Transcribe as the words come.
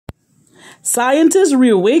Scientists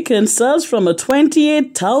reawakened cells from a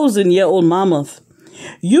 28,000-year-old mammoth.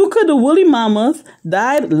 Yuka the woolly mammoth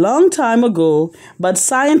died long time ago, but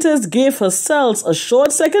scientists gave her cells a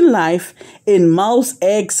short second life in mouse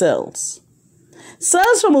egg cells.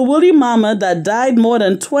 Cells from a woolly mammoth that died more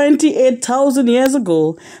than 28,000 years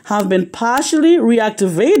ago have been partially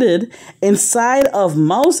reactivated inside of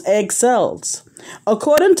mouse egg cells.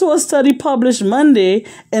 According to a study published Monday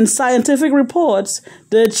in Scientific Reports,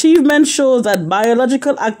 the achievement shows that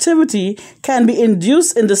biological activity can be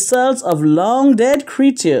induced in the cells of long-dead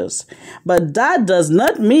creatures. But that does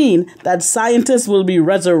not mean that scientists will be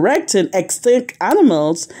resurrecting extinct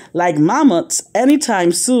animals like mammoths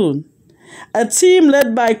anytime soon. A team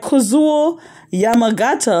led by Kazuo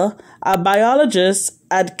Yamagata, a biologist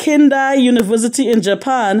at Kindai University in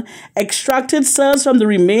Japan, extracted cells from the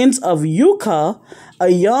remains of Yuka, a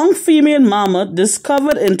young female mammoth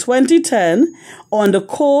discovered in 2010 on the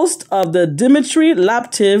coast of the Dmitry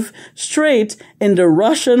Laptev Strait in the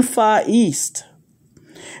Russian Far East.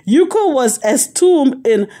 Yuka was entombed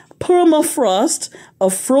in permafrost, a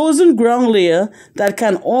frozen ground layer that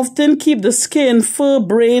can often keep the skin, fur,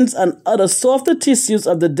 brains, and other softer tissues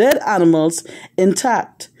of the dead animals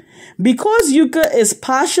intact. Because Yuka is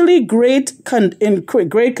partially in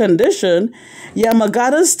great condition,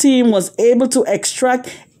 Yamagata's team was able to extract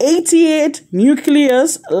 88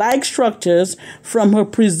 nucleus-like structures from her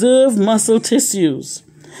preserved muscle tissues.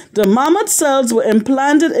 The mammoth cells were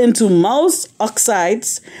implanted into mouse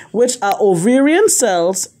oocytes, which are ovarian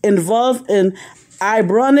cells involved in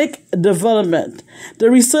embryonic development. The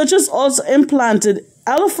researchers also implanted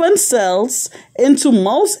elephant cells into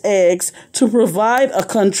mouse eggs to provide a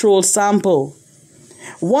control sample.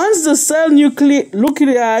 Once the cell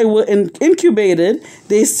nuclei were incubated,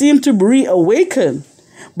 they seemed to reawaken,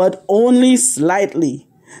 but only slightly.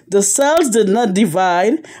 The cells did not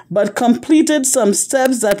divide, but completed some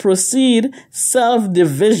steps that precede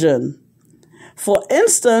self-division. For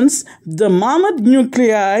instance, the mammoth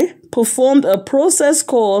nuclei performed a process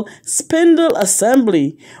called spindle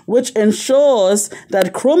assembly, which ensures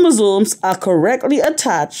that chromosomes are correctly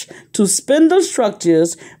attached to spindle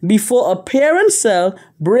structures before a parent cell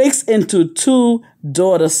breaks into two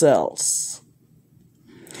daughter cells.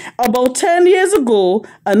 About 10 years ago,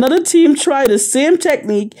 another team tried the same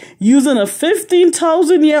technique using a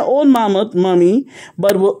 15,000-year-old mammoth mummy,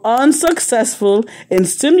 but were unsuccessful in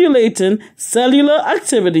stimulating cellular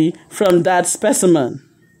activity from that specimen.